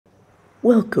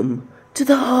Welcome to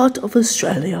the heart of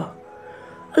Australia,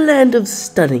 a land of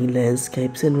stunning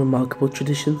landscapes and remarkable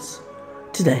traditions.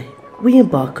 Today, we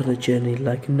embark on a journey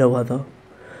like no other,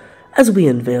 as we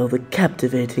unveil the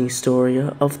captivating story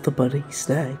of the Bunnings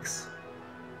Snags.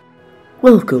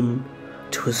 Welcome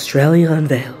to Australia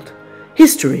Unveiled,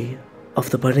 History of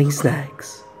the Bunnings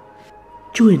Snags.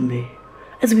 Join me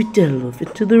as we delve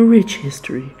into the rich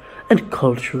history and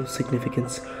cultural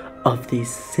significance of these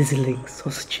sizzling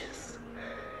sausages,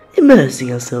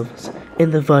 immersing ourselves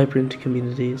in the vibrant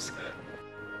communities.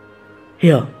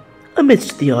 Here,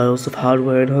 amidst the aisles of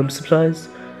hardware and home supplies,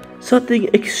 something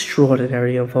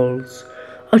extraordinary unfolds,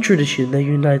 a tradition that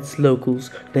unites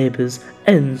locals, neighbours,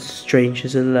 and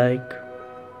strangers alike.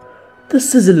 The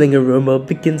sizzling aroma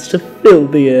begins to fill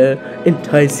the air,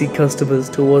 enticing customers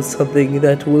towards something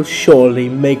that will surely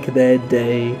make their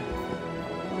day.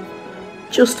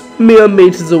 Just mere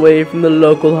meters away from the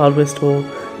local hardware store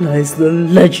lies the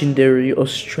legendary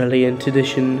Australian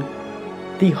tradition,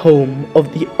 the home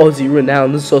of the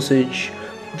Aussie-renowned sausage,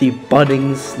 the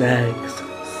Bunnings Snags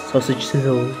sausage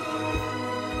sizzle.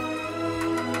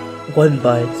 One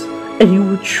bite, and you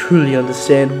will truly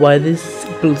understand why this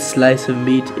simple slice of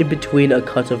meat in between a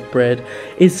cut of bread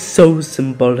is so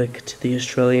symbolic to the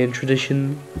Australian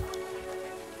tradition.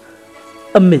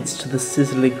 Amidst the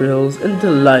sizzling grills and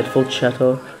delightful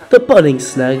chatter, the Bunnings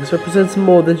Snags represents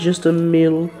more than just a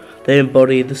meal. They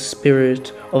embody the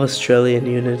spirit of Australian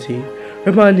unity,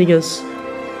 reminding us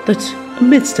that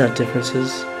amidst our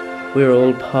differences, we are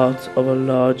all part of a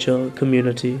larger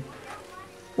community.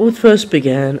 What first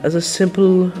began as a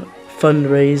simple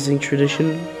fundraising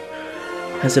tradition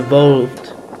has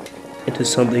evolved into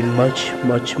something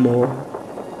much more.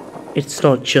 It's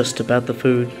not just about the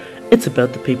food, it's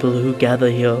about the people who gather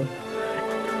here.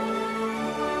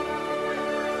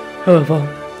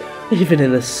 However, even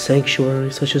in a sanctuary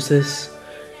such as this,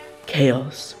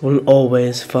 chaos will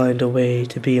always find a way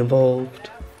to be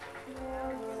involved.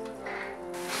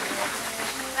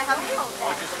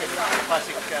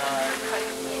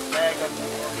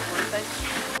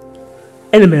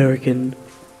 An American,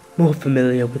 more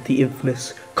familiar with the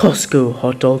infamous Costco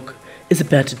hot dog, is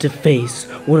about to deface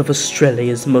one of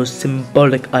Australia's most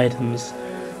symbolic items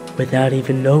without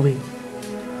even knowing.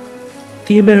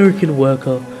 The American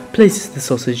worker places the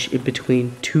sausage in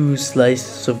between two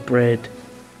slices of bread.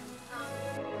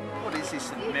 What is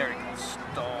this American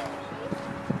style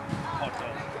hot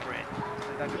dog bread?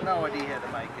 They've got no idea how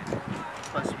to make it. It's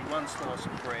supposed to be one slice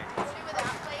of bread.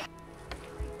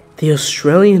 The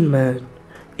Australian man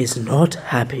is not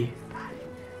happy.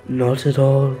 Not at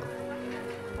all.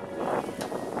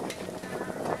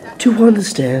 To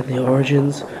understand the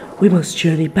origins, we must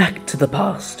journey back to the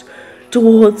past,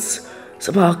 towards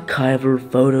some archival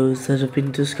photos that have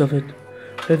been discovered,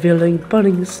 revealing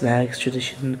Bunnings Snags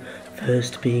tradition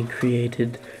first being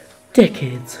created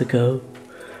decades ago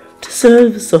to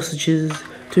serve sausages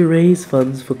to raise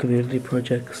funds for community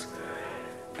projects.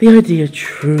 The idea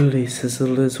truly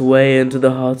sizzled its way into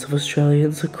the hearts of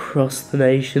Australians across the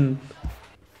nation.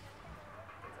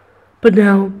 But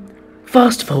now,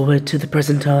 fast forward to the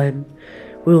present time,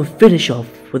 we will finish off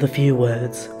with a few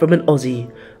words from an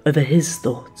Aussie over his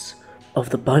thoughts of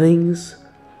the Bunnings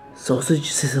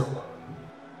sausage sizzle.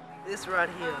 This right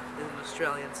here is an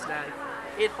Australian snag.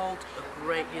 It holds a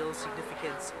great deal of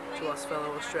significance to us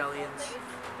fellow Australians.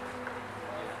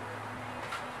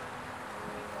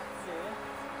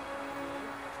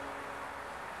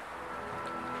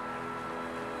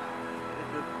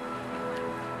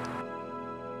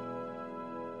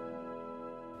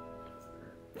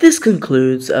 This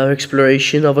concludes our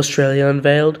exploration of Australia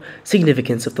Unveiled,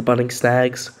 significance of the Bunnings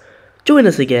Snags. Join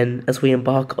us again as we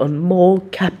embark on more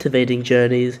captivating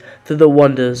journeys through the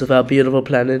wonders of our beautiful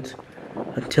planet.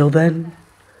 Until then,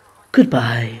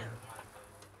 goodbye.